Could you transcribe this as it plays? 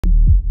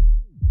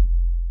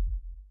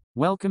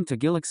Welcome to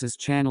Gilix's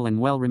channel, and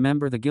well,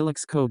 remember the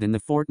Gilix code in the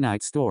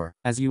Fortnite store.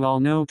 As you all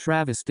know,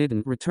 Travis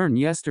didn't return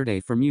yesterday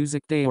for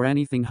Music Day or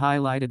anything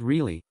highlighted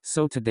really,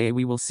 so today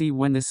we will see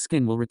when this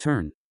skin will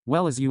return.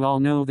 Well, as you all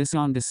know, this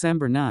on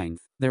December 9th,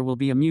 there will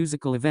be a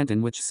musical event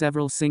in which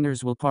several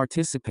singers will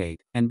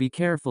participate, and be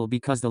careful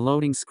because the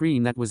loading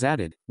screen that was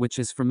added, which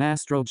is from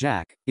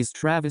Astrojack, is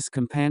Travis'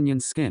 companion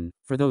skin.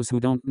 For those who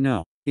don't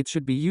know, it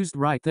should be used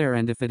right there,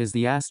 and if it is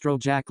the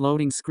Astrojack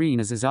loading screen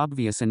is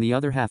obvious and the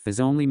other half is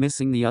only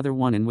missing the other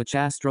one in which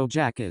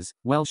Astrojack is,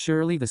 well,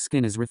 surely the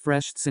skin is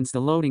refreshed since the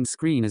loading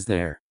screen is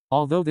there.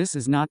 Although this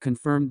is not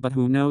confirmed, but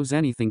who knows,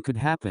 anything could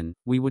happen.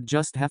 We would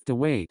just have to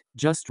wait.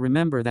 Just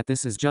remember that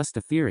this is just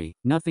a theory,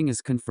 nothing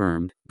is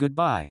confirmed.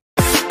 Goodbye.